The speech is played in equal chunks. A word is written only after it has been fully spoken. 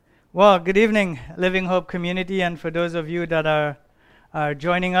Well, good evening, Living Hope community, and for those of you that are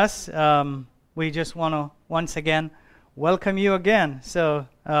joining us, we just want to once again welcome you again. So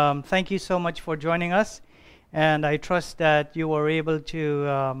thank you so much for joining us, and I trust that you were able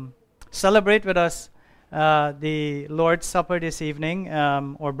to celebrate with us the Lord's Supper this evening,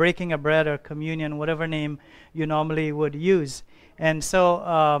 or breaking of bread or communion, whatever name you normally would use. And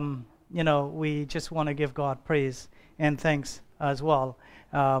so, we just want to give God praise and thanks as well.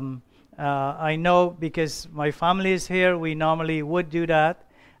 I know because my family is here, we normally would do that.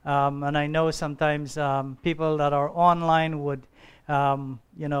 And I know sometimes people that are online would want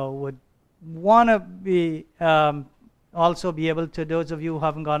to be also be able to, those of you who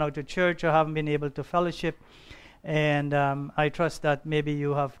haven't gone out to church or haven't been able to fellowship. And I trust that maybe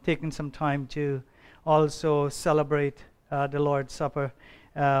you have taken some time to also celebrate the Lord's Supper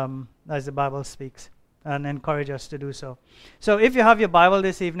as the Bible speaks, and encourage us to do so. So if you have your Bible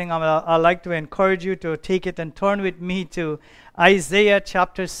this evening, I'd like to encourage you to take it and turn with me to Isaiah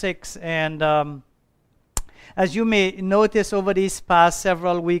chapter 6. And as you may notice, over these past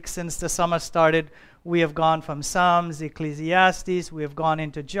several weeks since the summer started, we have gone from Psalms, Ecclesiastes, we have gone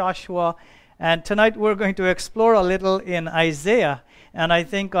into Joshua, and tonight we're going to explore a little in Isaiah. And I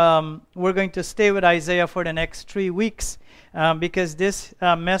think we're going to stay with Isaiah for the next 3 weeks because this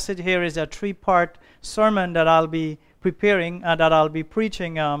message here is a 3-part sermon that I'll be preparing, that I'll be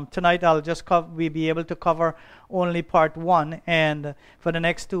preaching. Tonight I'll just be able to cover only part 1, and for the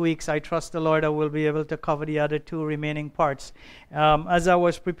next 2 weeks I trust the Lord I will be able to cover the other 2 remaining parts. As I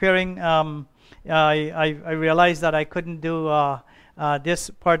was preparing, I realized that I couldn't do this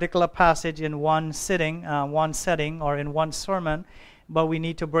particular passage in one sitting, one setting, or in one sermon, but we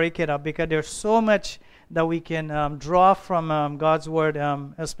need to break it up because there's so much that we can draw from God's Word,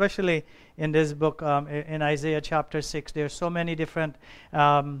 especially in this book, in Isaiah chapter 6. There's so many different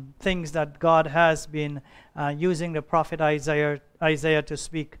things that God has been using the prophet Isaiah to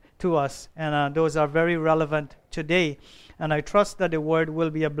speak to us, and those are very relevant today. And I trust that the Word will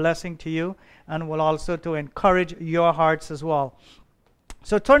be a blessing to you and will also to encourage your hearts as well.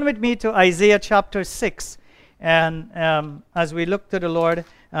 So turn with me to Isaiah chapter 6. And as we look to the Lord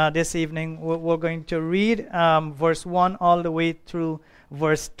this evening, we're going to read verse 1 all the way through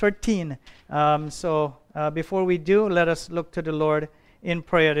verse 13. So before we do, let us look to the Lord in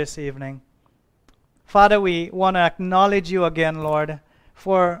prayer this evening. Father, we want to acknowledge you again, Lord,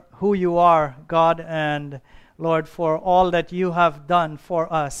 for who you are, God, and Lord, for all that you have done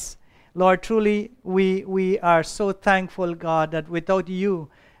for us. Lord, truly, we are so thankful, God, that without you,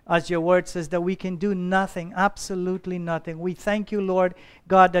 as your word says, that we can do nothing, absolutely nothing. We thank you, Lord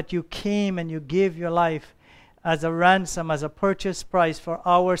God, that you came and you gave your life as a ransom, as a purchase price for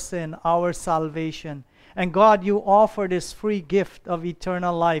our sin, our salvation. And God, you offer this free gift of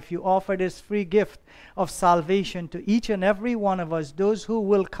eternal life. You offer this free gift of salvation to each and every one of us, those who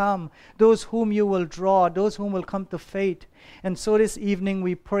will come, those whom you will draw, those whom will come to faith. And so this evening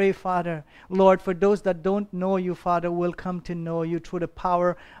we pray, Father, Lord, for those that don't know you, Father, will come to know you through the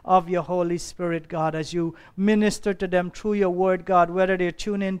power of your Holy Spirit, God, as you minister to them through your word, God, whether they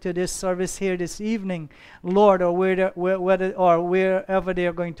tune into this service here this evening, Lord, or wherever they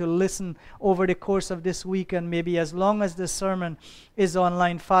are going to listen over the course of this week, and maybe as long as the sermon is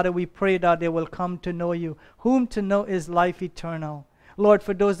online. Father, we pray that they will come to know you. Whom to know is life eternal. Lord,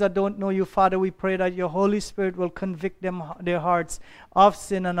 for those that don't know you, Father, we pray that your Holy Spirit will convict their hearts of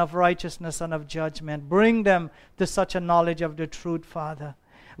sin and of righteousness and of judgment. Bring them to such a knowledge of the truth, Father.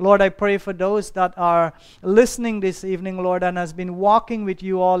 Lord, I pray for those that are listening this evening, Lord, and has been walking with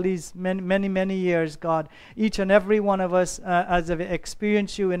you all these many years, God. Each and every one of us has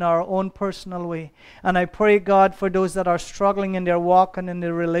experienced you in our own personal way. And I pray, God, for those that are struggling in their walk and in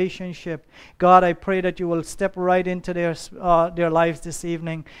their relationship, God, I pray that you will step right into their lives this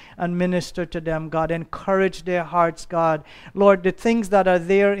evening and minister to them, God. Encourage their hearts, God. Lord, the things that are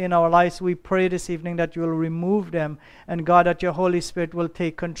there in our lives, we pray this evening that you will remove them, and God, that your Holy Spirit will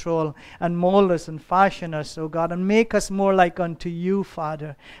take control and mold us and fashion us, oh God, and make us more like unto you,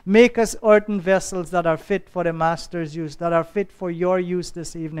 Father. Make us earthen vessels that are fit for the Master's use, that are fit for your use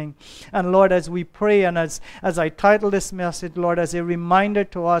this evening. And Lord, as we pray, and as I title this message, Lord, as a reminder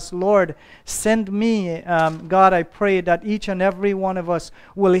to us, Lord, send me, God, I pray that each and every one of us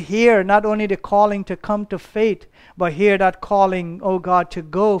will hear not only the calling to come to faith, but hear that calling, oh God, to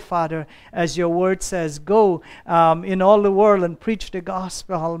go, Father, as your word says, go in all the world and preach the gospel.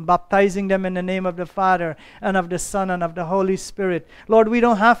 gospel, baptizing them in the name of the Father and of the Son and of the Holy Spirit. Lord, we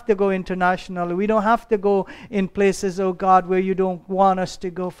don't have to go internationally. We don't have to go in places, oh God, where you don't want us to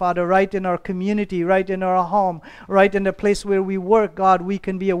go, Father. Right in our community, right in our home, right in the place where we work, God, we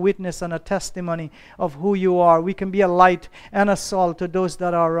can be a witness and a testimony of who you are. We can be a light and a salt to those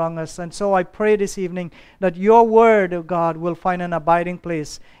that are around us. And so I pray this evening that your word, oh God, will find an abiding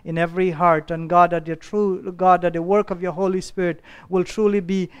place in every heart. And God, that the work of your Holy Spirit will truly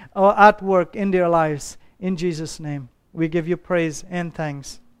be at work in their lives. In Jesus' name, we give you praise and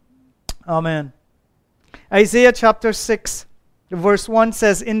thanks. Amen. Isaiah chapter 6, verse 1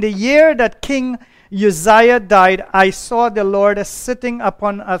 says, "In the year that King Uzziah died, I saw the Lord sitting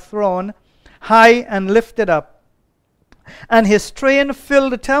upon a throne, high and lifted up, and his train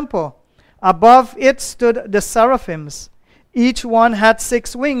filled the temple. Above it stood the seraphims. Each one had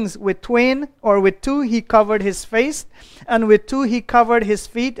 6 wings. With 2 he covered his face, and with 2 he covered his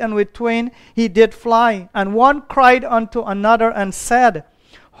feet, and with 2 he did fly. And one cried unto another and said,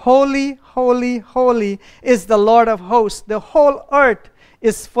 Holy, holy, holy is the Lord of hosts. The whole earth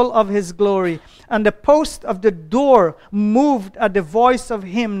is full of his glory. And the post of the door moved at the voice of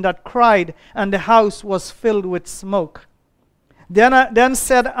him that cried, and the house was filled with smoke. Then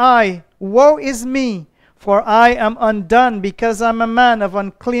said I, Woe is me! For I am undone, because I am a man of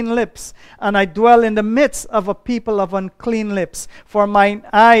unclean lips, and I dwell in the midst of a people of unclean lips. For mine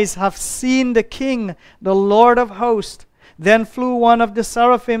eyes have seen the King, the Lord of hosts. Then flew one of the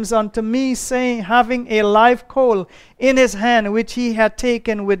seraphims unto me, saying, having a live coal in his hand, which he had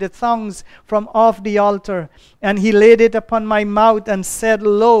taken with the tongues from off the altar. And he laid it upon my mouth, and said,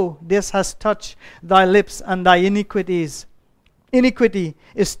 Lo, this has touched thy lips, and thy iniquity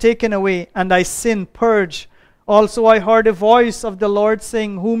is taken away, and thy sin purged. Also I heard a voice of the Lord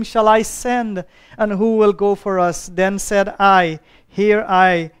saying, Whom shall I send, and who will go for us? Then said I, Here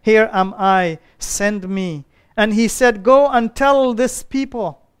am I, send me. And he said, Go and tell this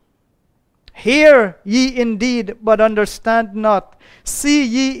people, Hear ye indeed, but understand not. See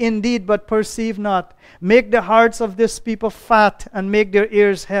ye indeed, but perceive not. Make the hearts of this people fat, and make their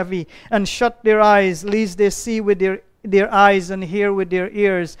ears heavy, and shut their eyes, lest they see with their eyes, and hear with their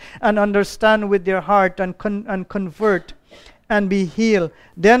ears, and understand with their heart, and convert, and be healed.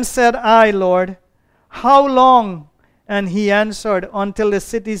 Then said I, Lord, how long? And he answered, Until the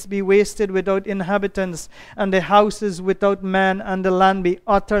cities be wasted without inhabitants, and the houses without man, and the land be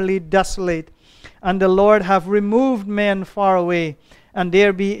utterly desolate. And the Lord have removed men far away, and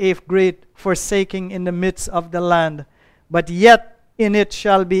there be a great forsaking in the midst of the land. But yet in it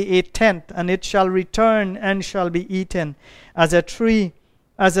shall be a tent, and it shall return and shall be eaten, as a tree,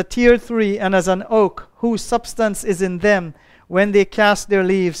 as a tear tree, and as an oak, whose substance is in them. When they cast their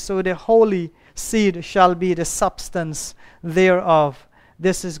leaves, so the holy seed shall be the substance thereof.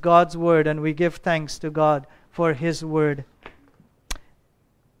 This is God's word, and we give thanks to God for his word.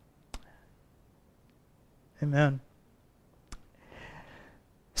 Amen.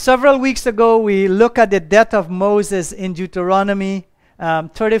 Several weeks ago, we looked at the death of Moses in Deuteronomy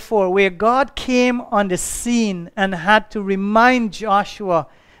 34, where God came on the scene and had to remind Joshua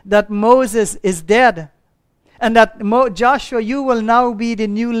that Moses is dead. And that Joshua, you will now be the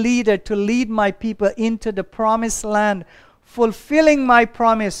new leader to lead my people into the promised land, fulfilling my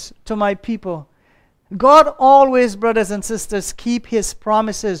promise to my people. God always, brothers and sisters, keep his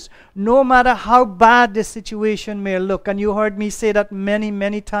promises, no matter how bad the situation may look. And you heard me say that many,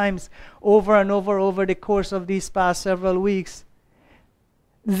 many times over and over the course of these past several weeks.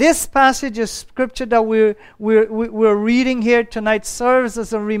 This passage of scripture that we're reading here tonight serves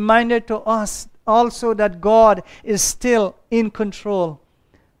as a reminder to us also that God is still in control.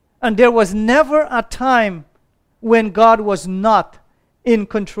 And there was never a time when God was not in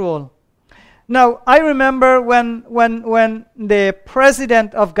control. Now, I remember when the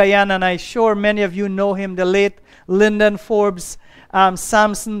president of Guyana, and I'm sure many of you know him, the late Lyndon Forbes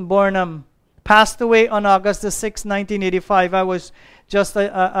Samson Burnham, passed away on August the 6th, 1985. I was just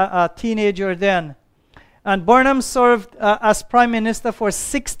a teenager then. And Burnham served as prime minister for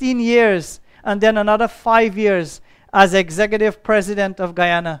 16 years, and then another 5 years as executive president of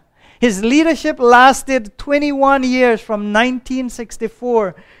Guyana. His leadership lasted 21 years from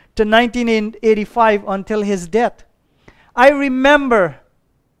 1964 to 1985 until his death. I remember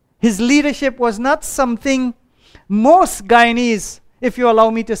his leadership was not something most Guyanese, if you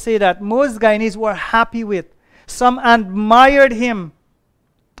allow me to say that, most Guyanese were happy with. Some admired him,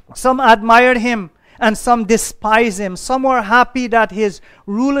 and some despised him. Some were happy that his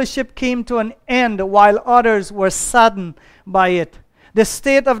rulership came to an end, while others were saddened by it. The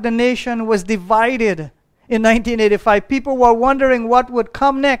state of the nation was divided in 1985. People were wondering what would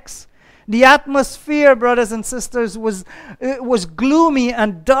come next. The atmosphere, brothers and sisters, was gloomy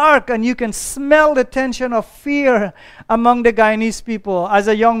and dark, and you can smell the tension of fear among the Guyanese people. As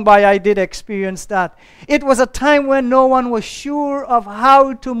a young boy, I did experience that. It was a time when no one was sure of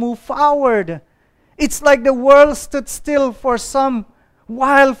how to move forward. It's like the world stood still for some,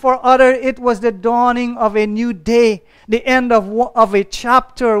 while for others it was the dawning of a new day, the end of a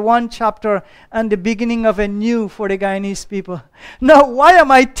chapter, one chapter, and the beginning of a new for the Guyanese people. Now, why am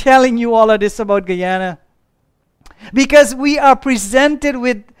I telling you all of this about Guyana? Because we are presented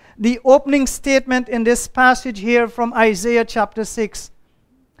with the opening statement in this passage here from Isaiah chapter 6,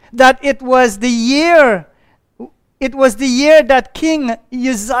 that it was the year that King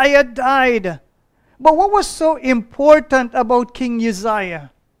Uzziah died. But what was so important about King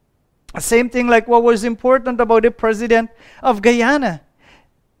Uzziah? Same thing like what was important about the president of Guyana.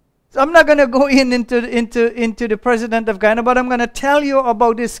 So I'm not going to go into the president of Guyana, but I'm going to tell you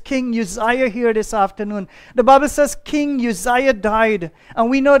about this King Uzziah here this afternoon. The Bible says King Uzziah died, and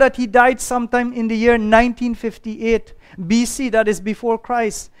we know that he died sometime in the year 1958 BC, that is before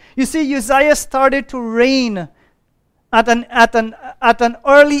Christ. You see, Uzziah started to reign at an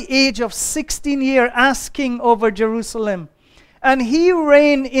early age of 16 years as king over Jerusalem. And he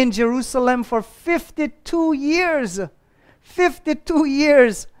reigned in Jerusalem for 52 years. 52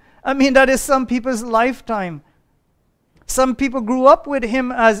 years. I mean, that is some people's lifetime. Some people grew up with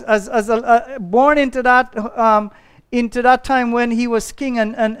him as born into that time when he was king,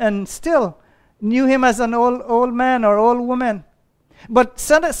 and still knew him as an old man or old woman. But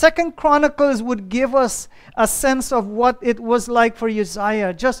Second Chronicles would give us a sense of what it was like for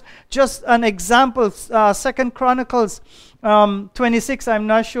Uzziah. Just an example, Second Chronicles 26. I'm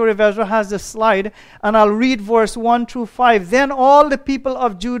not sure if Ezra has the slide, and I'll read verse 1 through 5. Then all the people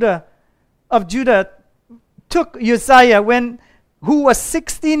of Judah took Uzziah who was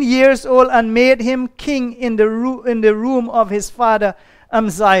 16 years old, and made him king in the room of his father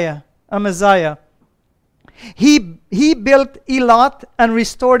Amaziah. He built Elot and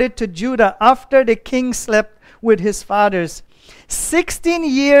restored it to Judah after the king slept with his fathers. 16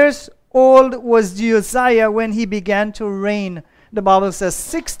 years old was Uzziah when he began to reign. The Bible says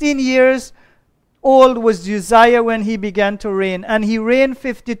 16 years old was Uzziah when he began to reign. And he reigned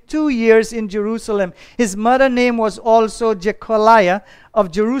 52 years in Jerusalem. His mother's name was also Jecholiah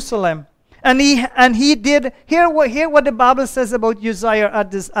of Jerusalem. And he did, hear what the Bible says about Uzziah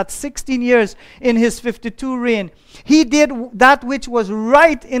at 16 years in his 52 reign. He did that which was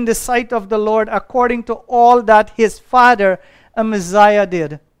right in the sight of the Lord, according to all that his father Amaziah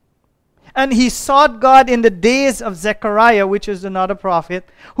did. And he sought God in the days of Zechariah, which is another prophet,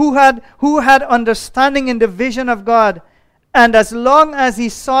 who had understanding in the vision of God. And as long as he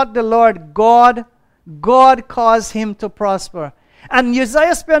sought the Lord, God caused him to prosper. And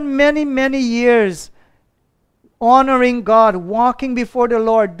Uzziah spent many, many years honoring God, walking before the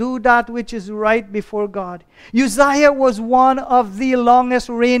Lord, do that which is right before God. Uzziah was one of the longest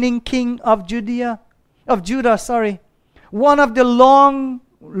reigning king of Judah. One of the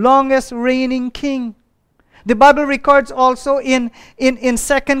longest reigning king. The Bible records also in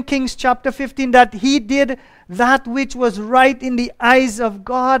 2 Kings chapter 15 that he did that which was right in the eyes of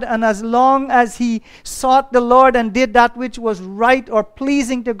God, and as long as he sought the Lord and did that which was right or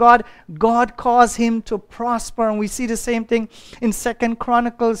pleasing to God, God caused him to prosper. And we see the same thing in 2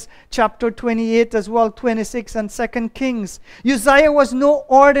 Chronicles chapter 28 as well, 26, and 2 Kings. Uzziah was no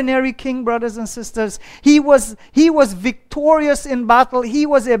ordinary king, brothers and sisters. He was victorious in battle. He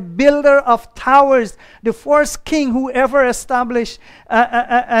was a builder of towers, the first king who ever established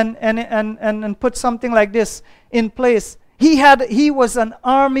and put something like this in place. He was an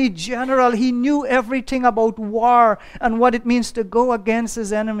army general. He knew everything about war and what it means to go against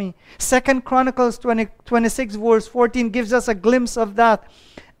his enemy. 2 Chronicles 26 verse 14 gives us a glimpse of that.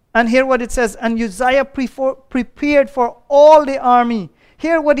 And hear what it says. And Uzziah prepared for all the army.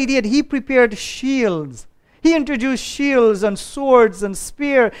 Hear what he did. He prepared shields. He introduced shields and swords and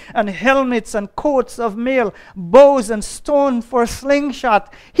spear and helmets and coats of mail, bows and stone for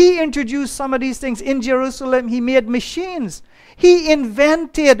slingshot. He introduced some of these things. In Jerusalem, he made machines. He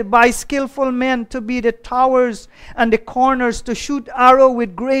invented by skillful men to be the towers and the corners, to shoot arrow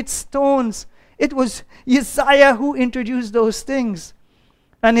with great stones. It was Uzziah who introduced those things.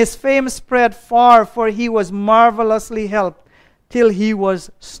 And his fame spread far, for he was marvelously helped till he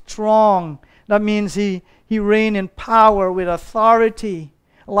was strong. That means he reigned in power with authority,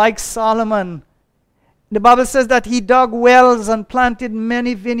 like Solomon. The Bible says that he dug wells and planted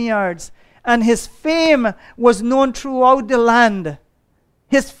many vineyards, and his fame was known throughout the land.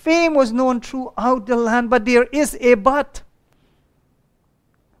 His fame was known throughout the land, but there is a but.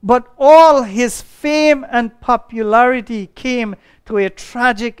 But all his fame and popularity came to a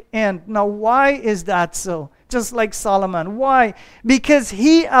tragic end. Now, why is that so? Just like Solomon. Why? Because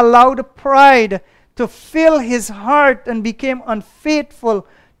he allowed pride to fill his heart and became unfaithful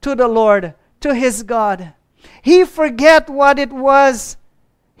to the Lord, to his God. He forget what it was.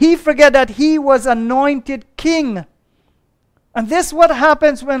 He forget that he was anointed king. And this is what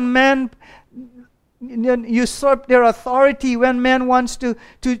happens when men usurp their authority, when man wants to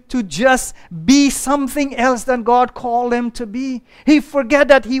just be something else than God called him to be. He forget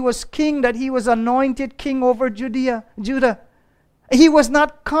that he was king, that he was anointed king over Judah. He was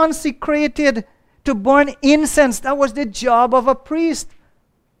not consecrated to burn incense. That was the job of a priest.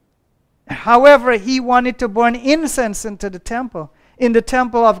 However, he wanted to burn incense into the temple, in the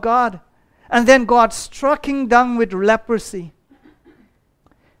temple of God. And then God struck him down with leprosy.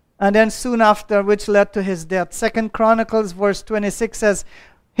 And then soon after, which led to his death. 2 Chronicles verse 26 says,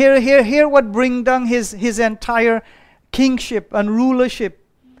 Here what bring down his entire kingship and rulership.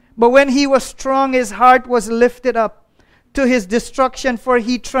 But when he was strong, his heart was lifted up to his destruction, for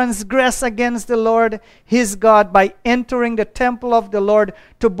he transgressed against the Lord his God by entering the temple of the Lord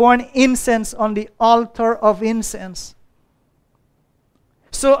to burn incense on the altar of incense.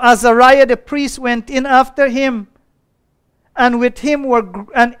 So Azariah the priest went in after him, and with him were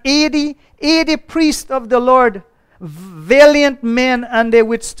 80 priests of the Lord, valiant men, and they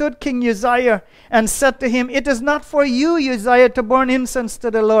withstood King Uzziah and said to him, It is not for you, Uzziah, to burn incense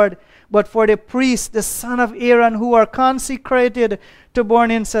to the Lord, but for the priests, the son of Aaron, who are consecrated to burn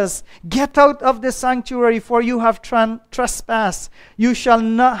incense. Get out of the sanctuary, for you have trespassed. You shall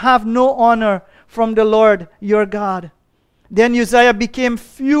not have no honor from the Lord your God. Then Uzziah became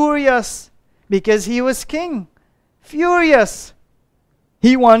furious because he was king. Furious.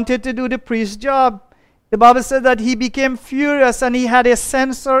 He wanted to do the priest's job. The Bible says that he became furious and he had a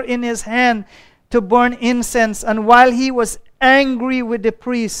censer in his hand to burn incense. And while he was angry with the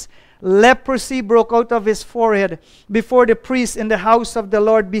priest, leprosy broke out of his forehead before the priest in the house of the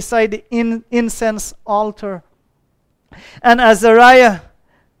Lord beside the incense altar. And Azariah,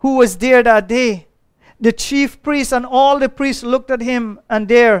 who was there that day, the chief priest and all the priests looked at him,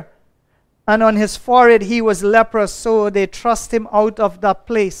 and on his forehead he was leprous, so they thrust him out of that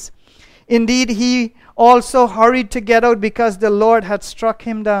place. Indeed, he also hurried to get out because the Lord had struck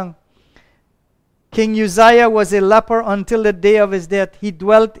him down. King Uzziah was a leper until the day of his death. He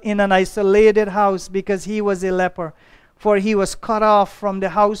dwelt in an isolated house because he was a leper, for he was cut off from the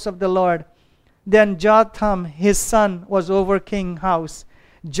house of the Lord. Then Jotham, his son, was over king's house,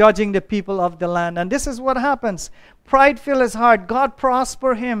 judging the people of the land. And this is what happens. Pride filled his heart. God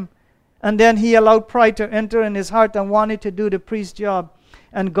prospered him. And then he allowed pride to enter in his heart and wanted to do the priest's job.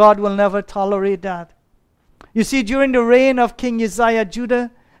 And God will never tolerate that. You see, during the reign of King Uzziah,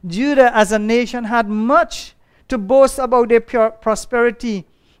 Judah as a nation had much to boast about their prosperity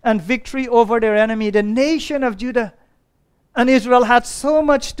and victory over their enemy. The nation of Judah and Israel had so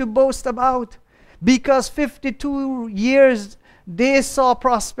much to boast about because 52 years they saw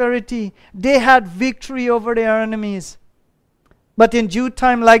prosperity. They had victory over their enemies. But in due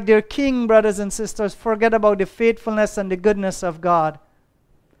time, like their king, brothers and sisters, forget about the faithfulness and the goodness of God.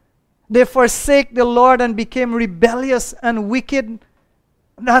 They forsake the Lord and became rebellious and wicked.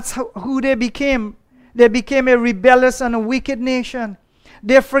 That's who they became. They became a rebellious and a wicked nation.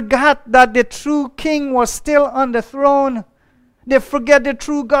 They forgot that the true king was still on the throne. They forget the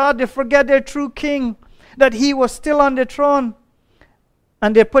true God. They forget their true king, that he was still on the throne.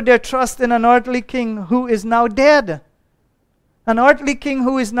 And they put their trust in an earthly king who is now dead. An earthly king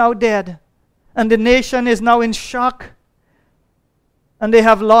who is now dead. And the nation is now in shock. And they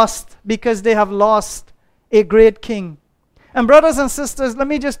have lost, because they have lost a great king. And brothers and sisters, let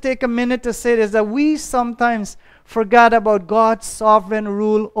me just take a minute to say this, that we sometimes forget about God's sovereign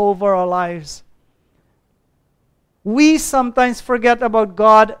rule over our lives. We sometimes forget about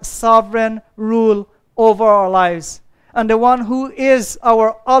God's sovereign rule over our lives. And the one who is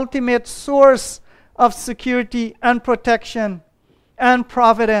our ultimate source of security and protection and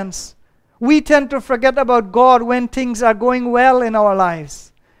providence. We tend to forget about God when things are going well in our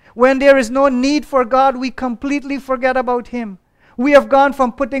lives. When there is no need for God, we completely forget about Him. We have gone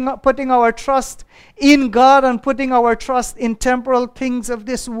from putting our trust in God and putting our trust in temporal things of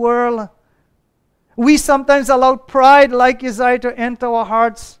this world. We sometimes allow pride like Uzziah to enter our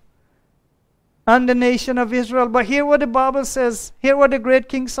hearts and the nation of Israel. But hear what the Bible says. Hear what the great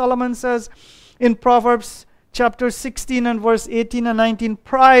King Solomon says in Proverbs chapter 16 and verse 18 and 19.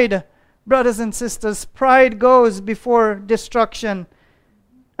 Pride, brothers and sisters, pride goes before destruction,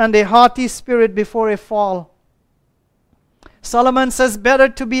 and a haughty spirit before a fall. Solomon says, better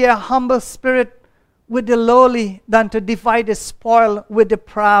to be a humble spirit with the lowly than to divide the spoil with the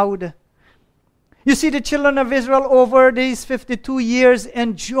proud. You see, the children of Israel over these 52 years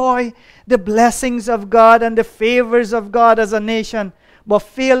enjoy the blessings of God and the favors of God as a nation, but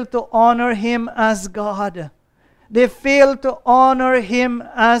fail to honor Him as God. They fail to honor Him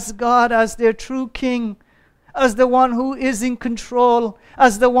as God, as their true King, as the one who is in control,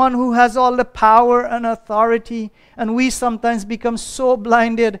 as the one who has all the power and authority. And we sometimes become so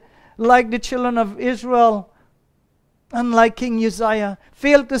blinded, like the children of Israel, and like King Uzziah,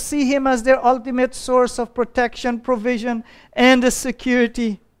 fail to see Him as their ultimate source of protection, provision, and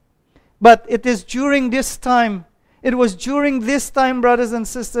security. But it was during this time, brothers and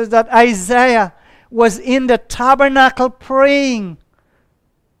sisters, that Isaiah was in the tabernacle praying.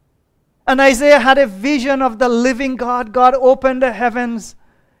 And Isaiah had a vision of the living God. God opened the heavens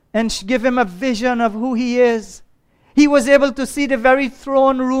and gave him a vision of who He is. He was able to see the very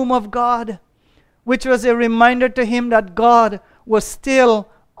throne room of God, which was a reminder to him that God was still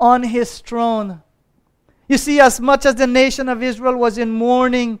on His throne. You see, as much as the nation of Israel was in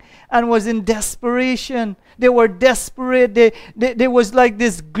mourning and was in desperation, they were desperate. There was like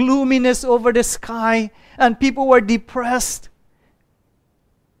this gloominess over the sky, and people were depressed.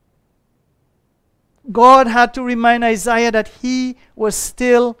 God had to remind Isaiah that He was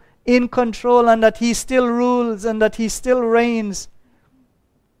still in control and that He still rules and that He still reigns.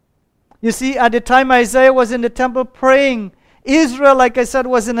 You see, at the time Isaiah was in the temple praying, Israel, like I said,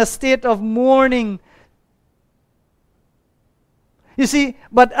 was in a state of mourning. You see,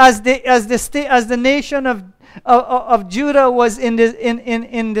 but as the nation of Judah was in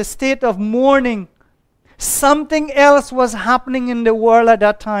the state of mourning, something else was happening in the world at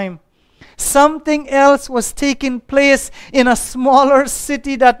that time. Something else was taking place in a smaller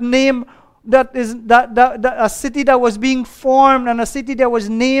city, a city that was being formed, and a city that was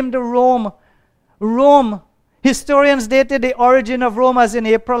named Rome. Rome. Historians dated the origin of Rome as in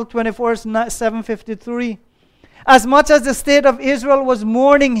April 24th, 753. As much as the state of Israel was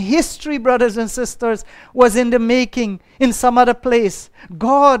mourning, history, brothers and sisters, was in the making in some other place.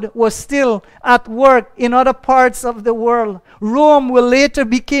 God was still at work in other parts of the world. Rome will later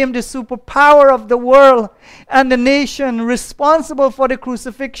become the superpower of the world and the nation responsible for the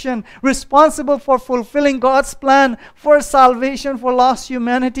crucifixion, responsible for fulfilling God's plan for salvation for lost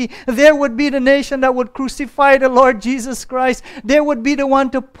humanity. They would be the nation that would crucify the Lord Jesus Christ. They would be the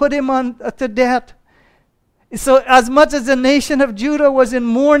one to put Him to death. So as much as the nation of Judah was in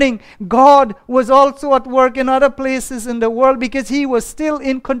mourning, God was also at work in other places in the world because He was still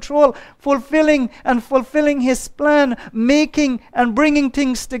in control, fulfilling His plan, making and bringing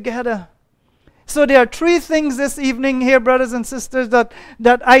things together. So there are three things this evening here, brothers and sisters, that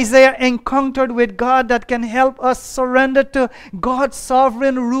Isaiah encountered with God that can help us surrender to God's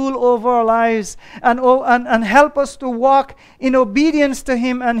sovereign rule over our lives and help us to walk in obedience to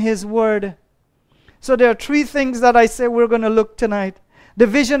Him and His word. So there are three things that I say we're going to look tonight. The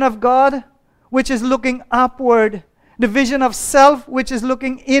vision of God, which is looking upward. The vision of self, which is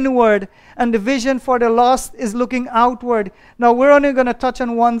looking inward. And the vision for the lost is looking outward. Now we're only going to touch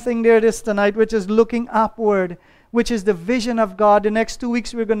on one thing there this tonight, which is looking upward, which is the vision of God. The next 2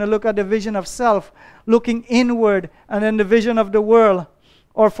 weeks we're going to look at the vision of self, looking inward, and then the vision of the world,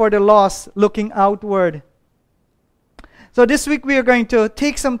 or for the lost, looking outward. So this week we are going to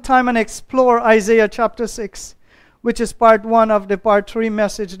take some time and explore Isaiah chapter 6, which is part 1 of the part 3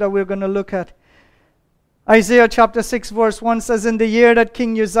 message that we're going to look at. Isaiah chapter 6 verse 1 says, in the year that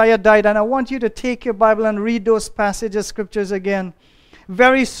King Uzziah died, and I want you to take your Bible and read those passages, scriptures again,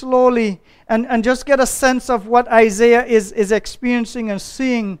 very slowly, and just get a sense of what Isaiah is experiencing and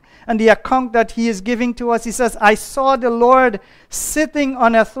seeing, and the account that he is giving to us. He says, I saw the Lord sitting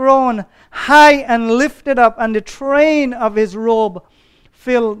on a throne, high and lifted up, and the train of His robe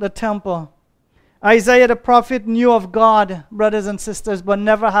filled the temple. Isaiah the prophet knew of God, brothers and sisters, but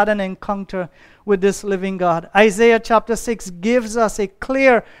never had an encounter with this living God. Isaiah chapter 6 gives us a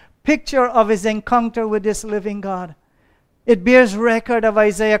clear picture of his encounter with this living God. It bears record of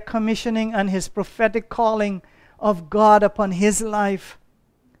Isaiah commissioning and his prophetic calling of God upon his life.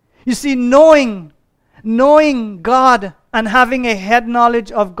 You see, knowing God and having a head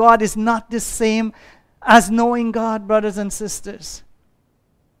knowledge of God is not the same as knowing God, brothers and sisters.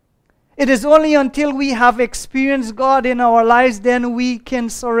 It is only until we have experienced God in our lives, then we can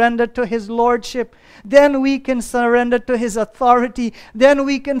surrender to His lordship. Then we can surrender to His authority. Then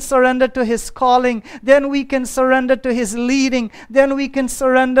we can surrender to His calling. Then we can surrender to His leading. Then we can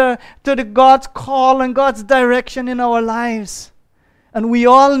surrender to God's call and God's direction in our lives. And we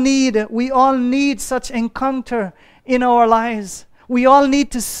all need such encounter in our lives. We all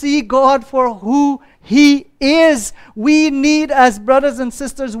need to see God for who He is. We need, as brothers and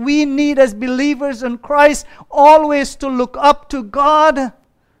sisters, we need as believers in Christ always to look up to God.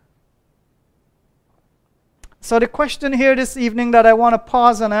 So the question here this evening that I want to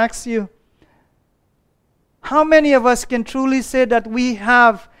pause and ask you, how many of us can truly say that we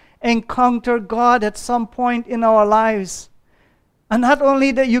have encountered God at some point in our lives? And not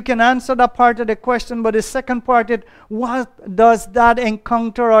only that you can answer that part of the question, but the second part is, what does that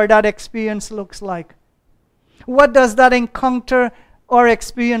encounter or that experience looks like? What does that encounter or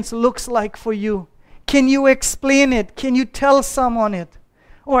experience looks like for you? Can you explain it? Can you tell someone it?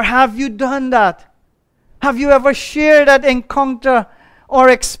 Or have you done that? Have you ever shared that encounter or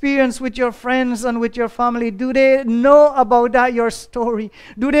experience with your friends and with your family? Do they know about that, your story?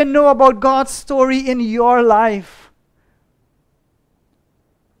 Do they know about God's story in your life?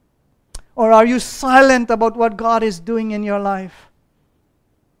 Or are you silent about what God is doing in your life?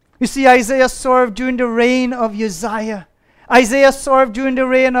 You see, Isaiah served during the reign of Uzziah. Isaiah served during the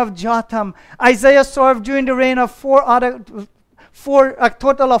reign of Jotham. Isaiah served during the reign of a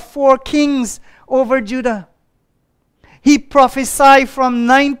total of four kings over Judah. He prophesied from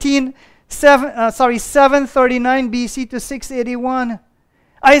 739 BC to 681.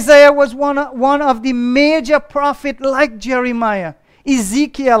 Isaiah was one of the major prophets like Jeremiah,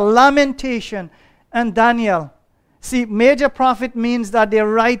 Ezekiel, Lamentation, and Daniel. See, major prophet means that their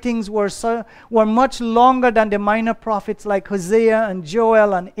writings were much longer than the minor prophets like Hosea and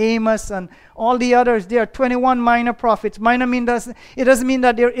Joel and Amos and all the others. There are 21 minor prophets. Minor it doesn't mean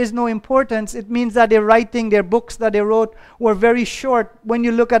that there is no importance. It means that their writing, their books that they wrote were very short. When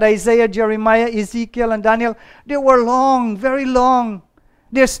you look at Isaiah, Jeremiah, Ezekiel, and Daniel, they were long, very long.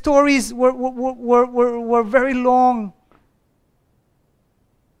 Their stories were very long.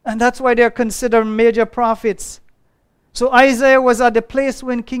 And that's why they're considered major prophets. So Isaiah was at the place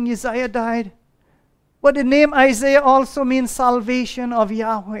when King Uzziah died. But the name Isaiah also means salvation of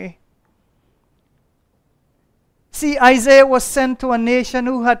Yahweh. See, Isaiah was sent to a nation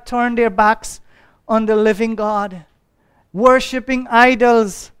who had turned their backs on the living God, worshiping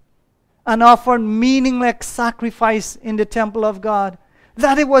idols, and offered meaningless sacrifice in the temple of God.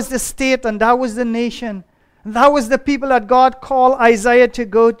 That it was the state and that was the nation. That was the people that God called Isaiah to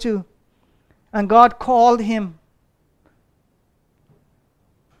go to. And God called him.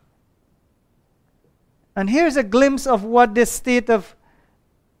 And here's a glimpse of what this state of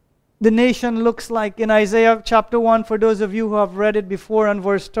the nation looks like in Isaiah chapter 1. For those of you who have read it before, and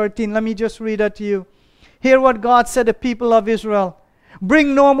verse 13, let me just read that to you. Hear what God said to the people of Israel.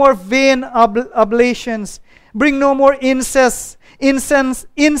 Bring no more vain oblations. Bring no more incense. Incense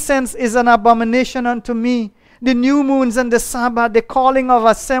is an abomination unto me. The new moons and the Sabbath, the calling of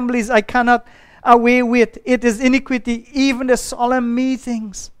assemblies, I cannot away with. It is iniquity, even the solemn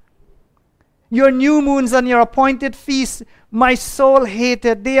meetings. Your new moons and your appointed feasts, my soul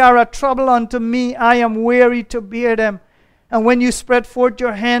hated. They are a trouble unto me. I am weary to bear them. And when you spread forth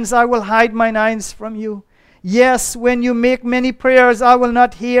your hands, I will hide mine eyes from you. Yes, when you make many prayers, I will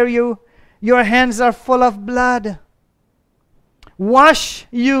not hear you. Your hands are full of blood. Wash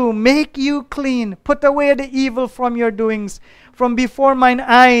you, make you clean. Put away the evil from your doings. From before mine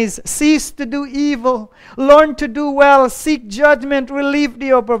eyes, cease to do evil. Learn to do well. Seek judgment. Relieve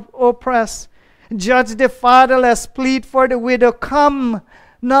the oppressed. Judge the fatherless. Plead for the widow. Come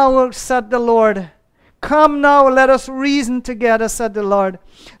now, said the Lord. Come now, let us reason together, said the Lord.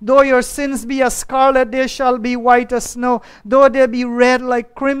 Though your sins be as scarlet, they shall be white as snow. Though they be red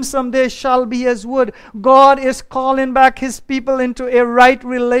like crimson, they shall be as wood. God is calling back His people into a right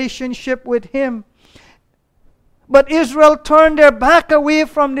relationship with Him. But Israel turned their back away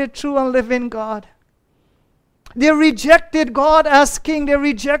from the true and living God. They rejected God as king. They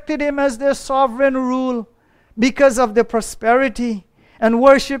rejected Him as their sovereign rule because of the prosperity and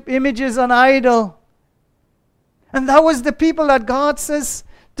worship images and idol. And that was the people that God says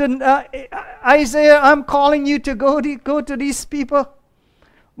to Isaiah, I'm calling you to go to these people.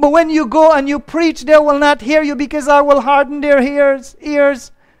 But when you go and you preach, they will not hear you because I will harden their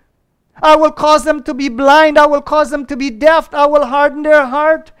ears. I will cause them to be blind. I will cause them to be deaf. I will harden their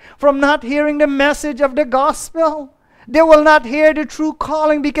heart from not hearing the message of the gospel. They will not hear the true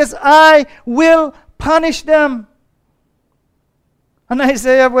calling because I will punish them. And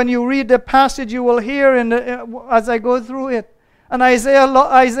Isaiah, when you read the passage, you will hear as I go through it. And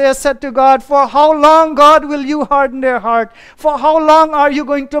Isaiah said to God, for how long, God, will you harden their heart? For how long are you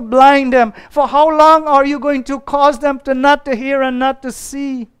going to blind them? For how long are you going to cause them to not to hear and not to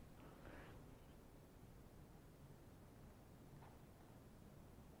see?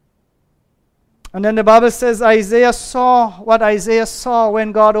 And then the Bible says Isaiah saw what Isaiah saw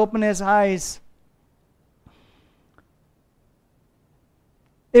when God opened his eyes.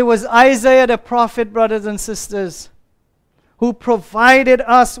 It was Isaiah the prophet, brothers and sisters, who provided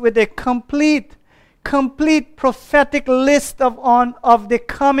us with a complete prophetic list of the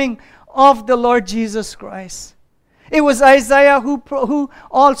coming of the Lord Jesus Christ. It was Isaiah who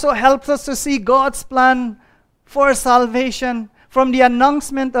also helps us to see God's plan for salvation from the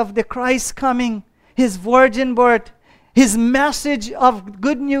announcement of the Christ coming, his virgin birth, his message of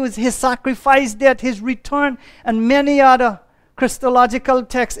good news, his sacrifice, death, his return, and many other Christological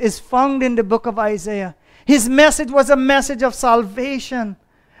texts is found in the book of Isaiah. His message was a message of salvation,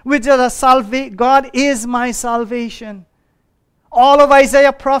 which is God is my salvation. All of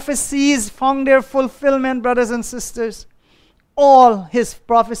Isaiah's prophecies found their fulfillment, brothers and sisters. All his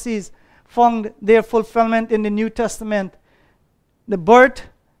prophecies found their fulfillment in the New Testament. The birth,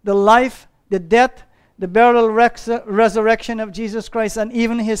 the life, the death, the burial, resurrection of Jesus Christ, and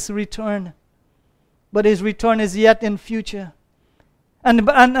even his return. But his return is yet in future. And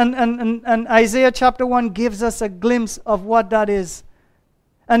Isaiah chapter 1 gives us a glimpse of what that is.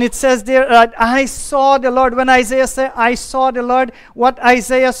 And it says there, I saw the Lord. When Isaiah said, I saw the Lord, what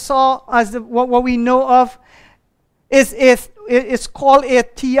Isaiah saw, as what we know of, is called a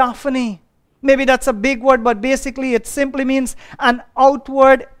theophany. Maybe that's a big word, but basically it simply means an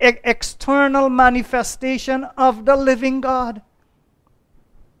outward, external manifestation of the living God.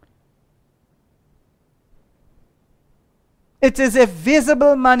 It is a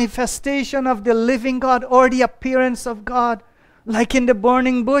visible manifestation of the living God, or the appearance of God. Like in the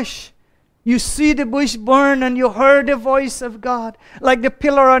burning bush. You see the bush burn and you heard the voice of God. Like the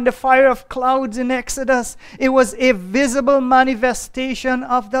pillar and the fire of clouds in Exodus. It was a visible manifestation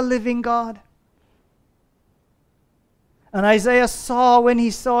of the living God. And Isaiah saw, when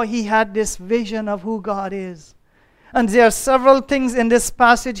he had this vision of who God is. And there are several things in this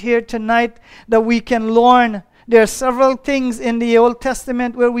passage here tonight that we can learn. There are several things in the Old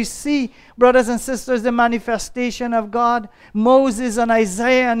Testament where we see, brothers and sisters, the manifestation of God. Moses and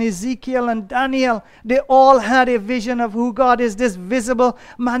Isaiah and Ezekiel and Daniel, they all had a vision of who God is, this visible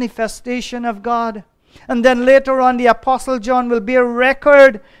manifestation of God. And then later on, the Apostle John will bear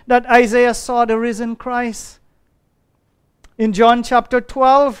record that Isaiah saw the risen Christ. In John chapter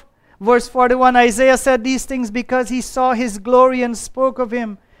 12, verse 41, Isaiah said these things because he saw his glory and spoke of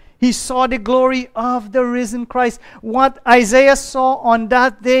him. He saw the glory of the risen Christ. What Isaiah saw on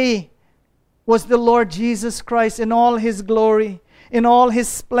that day was the Lord Jesus Christ in all his glory, in all his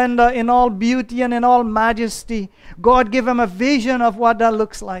splendor, in all beauty, and in all majesty. God gave him a vision of what that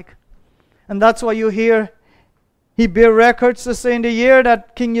looks like. And that's why you hear he bear records to say, in the year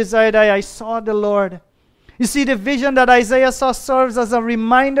that King Uzziah died, I saw the Lord. You see, the vision that Isaiah saw serves as a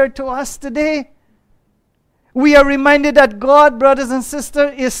reminder to us today. We are reminded that God, brothers and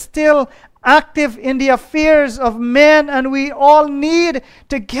sisters, is still active in the affairs of men, and we all need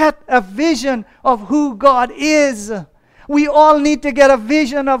to get a vision of who God is. We all need to get a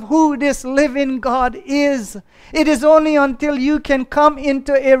vision of who this living God is. It is only until you can come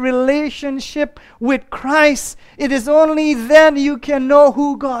into a relationship with Christ, it is only then you can know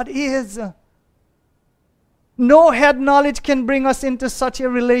who God is. No head knowledge can bring us into such a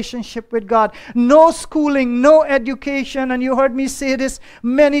relationship with God. No schooling, no education, and you heard me say this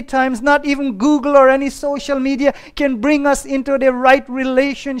many times, not even Google or any social media can bring us into the right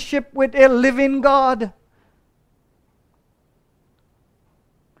relationship with a living God.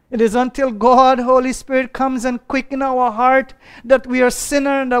 It is until God, Holy Spirit, comes and quickens our heart that we are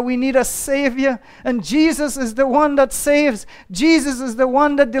sinner and that we need a Savior. And Jesus is the one that saves. Jesus is the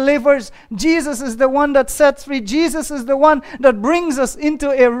one that delivers. Jesus is the one that sets free. Jesus is the one that brings us into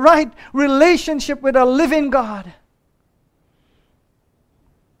a right relationship with a living God.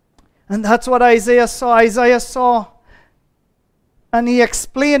 And that's what Isaiah saw. Isaiah saw. And he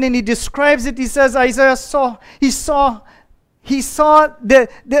explained and he describes it. He says Isaiah saw, he saw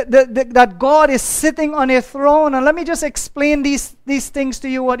that God is sitting on a throne. And let me just explain these things to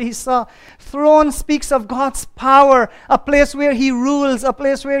you, what he saw. Throne speaks of God's power, a place where he rules, a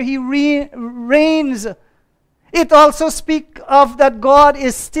place where he reigns. It also speaks of that God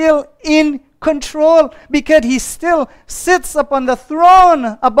is still in control because he still sits upon the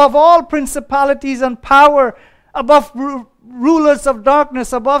throne above all principalities and power, above rulers of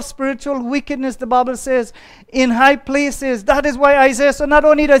darkness, above spiritual wickedness, the Bible says, in high places. That is why Isaiah, so not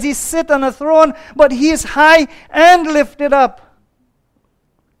only does he sit on a throne, but he is high and lifted up.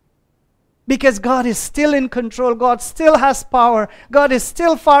 Because God is still in control. God still has power. God is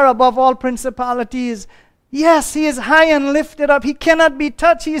still far above all principalities Yes, he is high and lifted up. He cannot be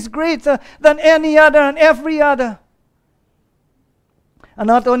touched. He is greater than any other and every other. And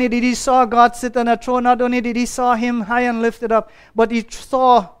not only did he saw God sit on a throne, not only did he saw him high and lifted up, but he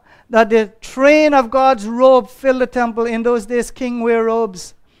saw that the train of God's robe filled the temple. In those days, king wear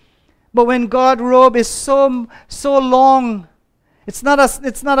robes. But when God's robe is so long, it's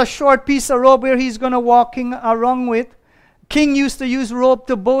not a short piece of robe where he's going to walking around with. King used to use robe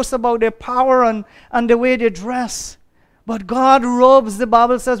to boast about their power and the way they dress. But God robes, the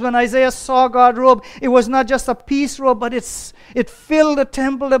Bible says, when Isaiah saw God's robe, it was not just a piece robe, but it filled the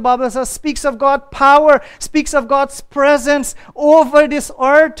temple. The Bible says, speaks of God's power, speaks of God's presence over this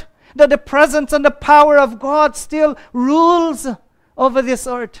earth, that the presence and the power of God still rules over this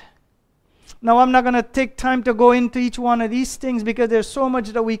earth. Now, I'm not going to take time to go into each one of these things because there's so much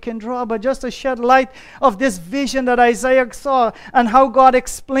that we can draw, but just to shed light of this vision that Isaiah saw and how God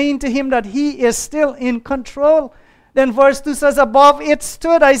explained to him that he is still in control. Then verse 2 says, above it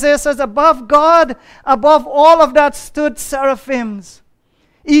stood, Isaiah says, above God, above all of that stood seraphims.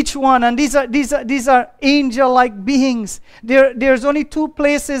 Each one, and these are angel-like beings. There's only two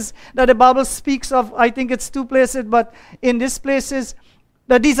places that the Bible speaks of. I think it's two places, but in these places,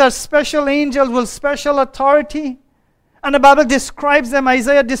 that these are special angels with special authority. And the Bible describes them,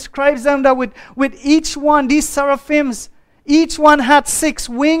 Isaiah describes them that with each one, these seraphims, each one had 6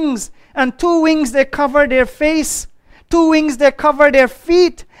 wings, and 2 wings they cover their face, 2 wings they cover their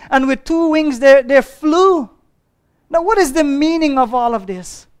feet, and with 2 wings they flew. Now what is the meaning of all of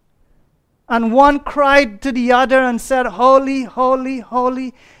this? And one cried to the other and said, holy, holy,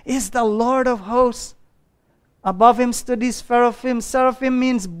 holy is the Lord of hosts. Above him stood these seraphim. Seraphim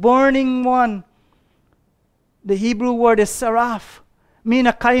means burning one. The Hebrew word is seraph, mean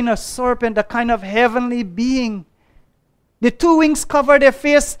a kind of serpent, a kind of heavenly being. The 2 wings cover their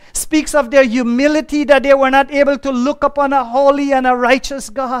face, speaks of their humility, that they were not able to look upon a holy and a righteous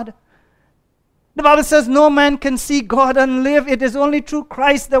God. The Bible says no man can see God and live. It is only through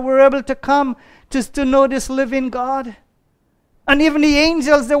Christ that we're able to come to know this living God. And even the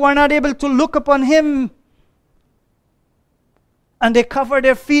angels, they were not able to look upon him. And they covered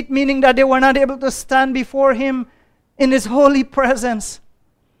their feet, meaning that they were not able to stand before him in his holy presence.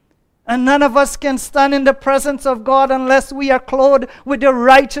 And none of us can stand in the presence of God unless we are clothed with the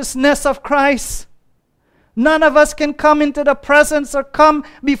righteousness of Christ. None of us can come into the presence or come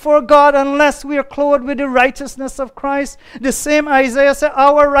before God unless we are clothed with the righteousness of Christ. The same Isaiah said,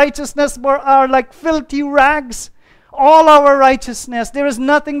 our righteousness are like filthy rags. All our righteousness. There is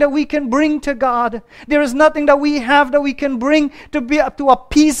nothing that we can bring to God. There is nothing that we have that we can bring to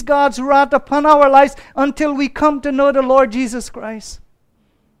appease God's wrath upon our lives until we come to know the Lord Jesus Christ.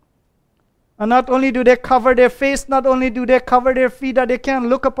 And not only do they cover their face, not only do they cover their feet, that they can't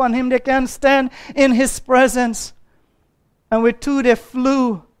look upon him, they can't stand in his presence. And with 2 they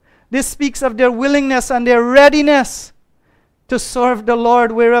flew. This speaks of their willingness and their readiness to serve the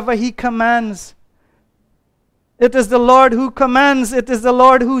Lord wherever he commands. It is the Lord who commands. It is the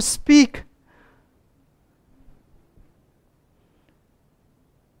Lord who speaks.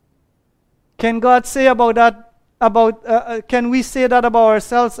 Can God say about that? Can we say that about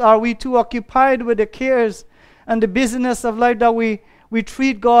ourselves? Are we too occupied with the cares and the business of life that we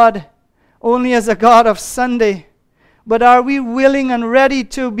treat God only as a God of Sunday? But are we willing and ready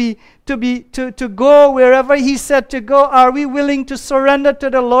to go wherever he said to go? Are we willing to surrender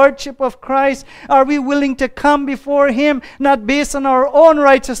to the Lordship of Christ? Are we willing to come before him, not based on our own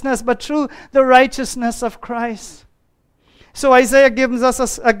righteousness, but through the righteousness of Christ? So Isaiah gives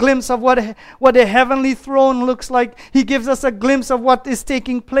us a glimpse of what a heavenly throne looks like. He gives us a glimpse of what is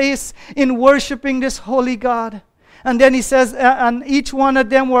taking place in worshiping this holy God. And then he says, and each one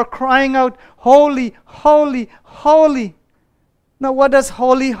of them were crying out, holy, holy, holy. Now what does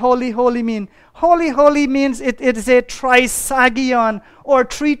holy, holy, holy mean? Holy, holy means it is a trisagion, or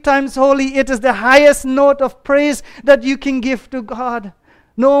 3 times holy. It is the highest note of praise that you can give to God.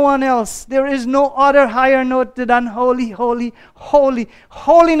 No one else. There is no other higher note than holy, holy, holy.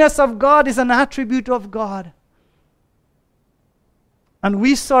 Holiness of God is an attribute of God. And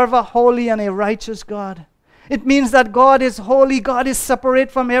we serve a holy and a righteous God. It means that God is holy. God is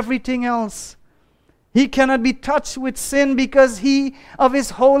separate from everything else. He cannot be touched with sin because of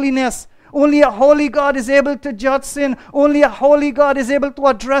his holiness. Only a holy God is able to judge sin. Only a holy God is able to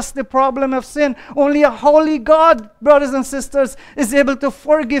address the problem of sin. Only a holy God, brothers and sisters, is able to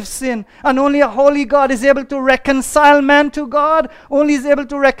forgive sin. And only a holy God is able to reconcile man to God. Only is able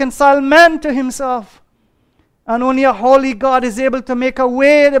to reconcile man to himself. And only a holy God is able to make a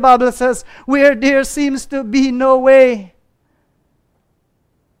way, the Bible says, where there seems to be no way.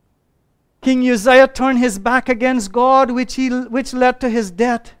 King Uzziah turned his back against God, which led to his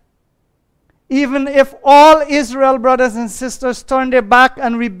death. Even if all Israel, brothers and sisters, turn their back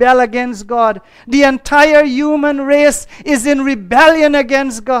and rebel against God, the entire human race is in rebellion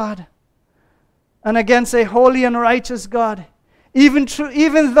against God and against a holy and righteous God. Even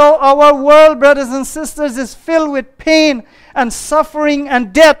though our world, brothers and sisters, is filled with pain and suffering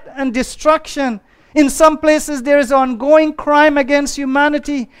and death and destruction, in some places there is ongoing crime against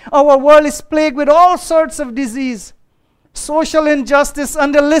humanity. Our world is plagued with all sorts of disease, social injustice,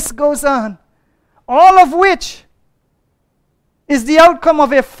 and the list goes on. All of which is the outcome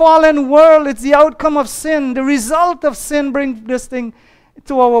of a fallen world. It's the outcome of sin. The result of sin brings this thing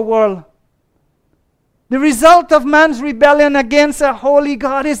to our world. The result of man's rebellion against a holy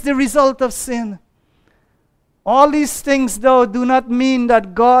God is the result of sin. All these things, though, do not mean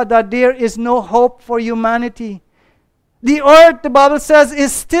that there is no hope for humanity. The earth, the Bible says,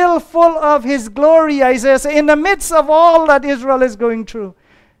 is still full of His glory, Isaiah says, in the midst of all that Israel is going through.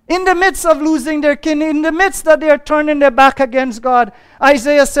 In the midst of losing their king, in the midst that they are turning their back against God,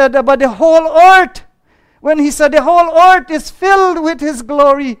 Isaiah said about the whole earth, when he said the whole earth is filled with His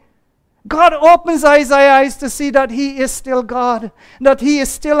glory, God opens Isaiah's eyes to see that He is still God, that He is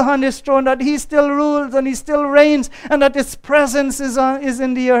still on His throne, that He still rules and He still reigns, and that His presence is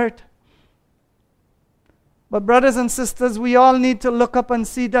in the earth. But brothers and sisters, we all need to look up and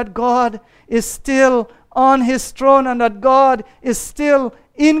see that God is still on His throne and that God is still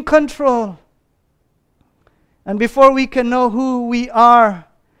in control. And before we can know who we are,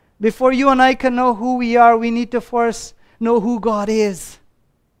 before you and I can know who we are, we need to first know who God is.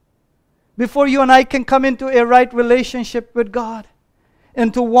 Before you and I can come into a right relationship with God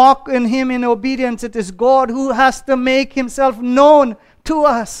and to walk in Him in obedience, it is God who has to make Himself known to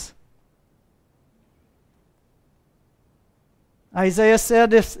us. Isaiah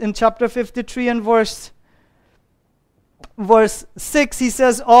said this in chapter 53 and verse 6, he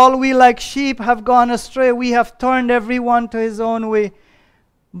says, all we like sheep have gone astray. We have turned everyone to his own way.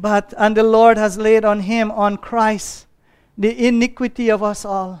 And the Lord has laid on Him, on Christ, the iniquity of us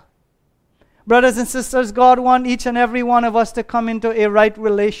all. Brothers and sisters, God wants each and every one of us to come into a right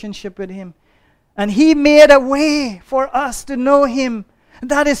relationship with Him. And He made a way for us to know Him.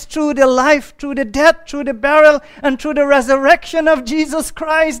 That is through the life, through the death, through the burial, and through the resurrection of Jesus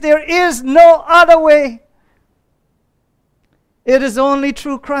Christ. There is no other way. It is only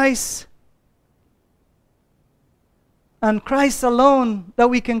through Christ and Christ alone that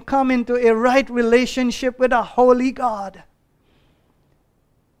we can come into a right relationship with a holy God.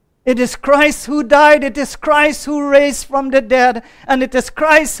 It is Christ who died, it is Christ who raised from the dead, and it is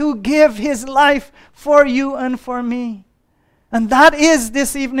Christ who gave His life for you and for me. And that is,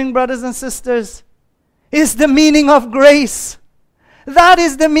 this evening, brothers and sisters, is the meaning of grace. That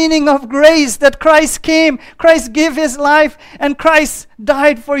is the meaning of grace, that Christ came, Christ gave His life, and Christ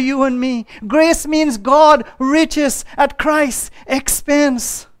died for you and me. Grace means God riches at Christ's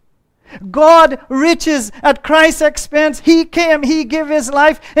expense. God riches at Christ's expense. He came, He gave His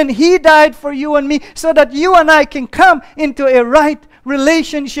life, and He died for you and me so that you and I can come into a right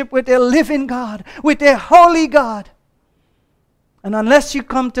relationship with a living God, with a holy God. And unless you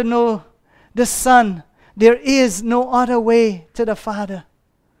come to know the Son, there is no other way to the Father.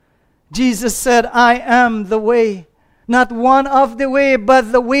 Jesus said, I am the way, not one of the way,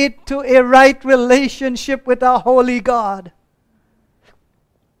 but the way to a right relationship with our holy God.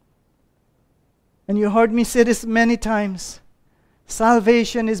 And you heard me say this many times.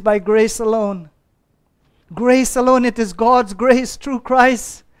 Salvation is by grace alone. Grace alone. It is God's grace through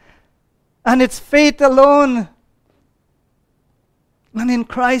Christ. And it's faith alone. And in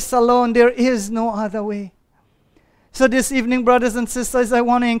Christ alone, there is no other way. So this evening, brothers and sisters, I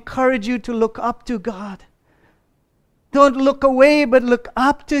want to encourage you to look up to God. Don't look away, but look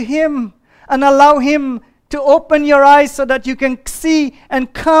up to Him and allow Him to open your eyes so that you can see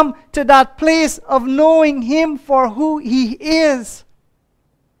and come to that place of knowing Him for who He is.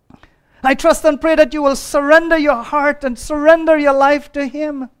 I trust and pray that you will surrender your heart and surrender your life to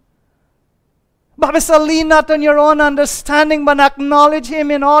Him. Bible says, lean not on your own understanding, but acknowledge Him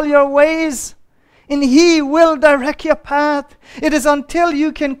in all your ways, and He will direct your path. It is until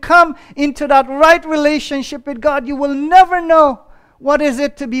you can come into that right relationship with God, you will never know what is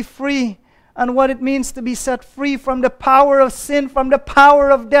it to be free and what it means to be set free from the power of sin, from the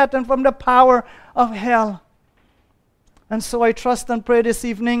power of death, and from the power of hell. And so I trust and pray this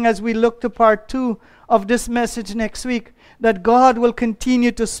evening, as we look to part 2 of this message next week, that God will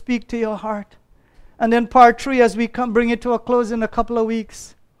continue to speak to your heart. And then part 3, as we bring it to a close in a couple of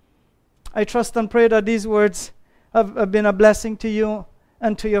weeks, I trust and pray that these words have been a blessing to you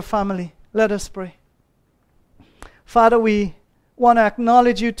and to your family. Let us pray. Father, we want to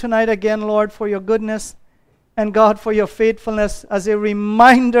acknowledge you tonight again, Lord, for your goodness, and God, for your faithfulness, as a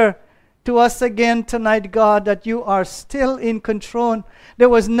reminder to us again tonight, God, that you are still in control. There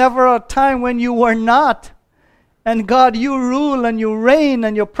was never a time when you were not. And God, you rule and you reign,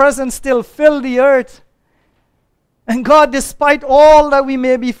 and your presence still fill the earth. And God, despite all that we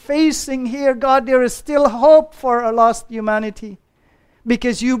may be facing here, God, there is still hope for a lost humanity.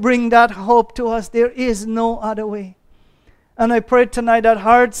 Because you bring that hope to us. There is no other way. And I pray tonight that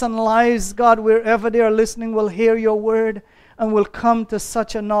hearts and lives, God, wherever they are listening, will hear your word and will come to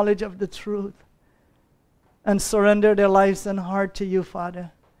such a knowledge of the truth and surrender their lives and heart to you,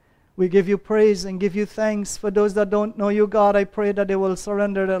 Father. We give you praise and give you thanks. For those that don't know you, God, I pray that they will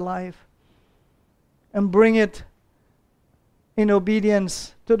surrender their life and bring it in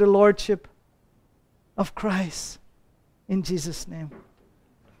obedience to the Lordship of Christ. In Jesus' name.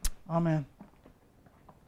 Amen.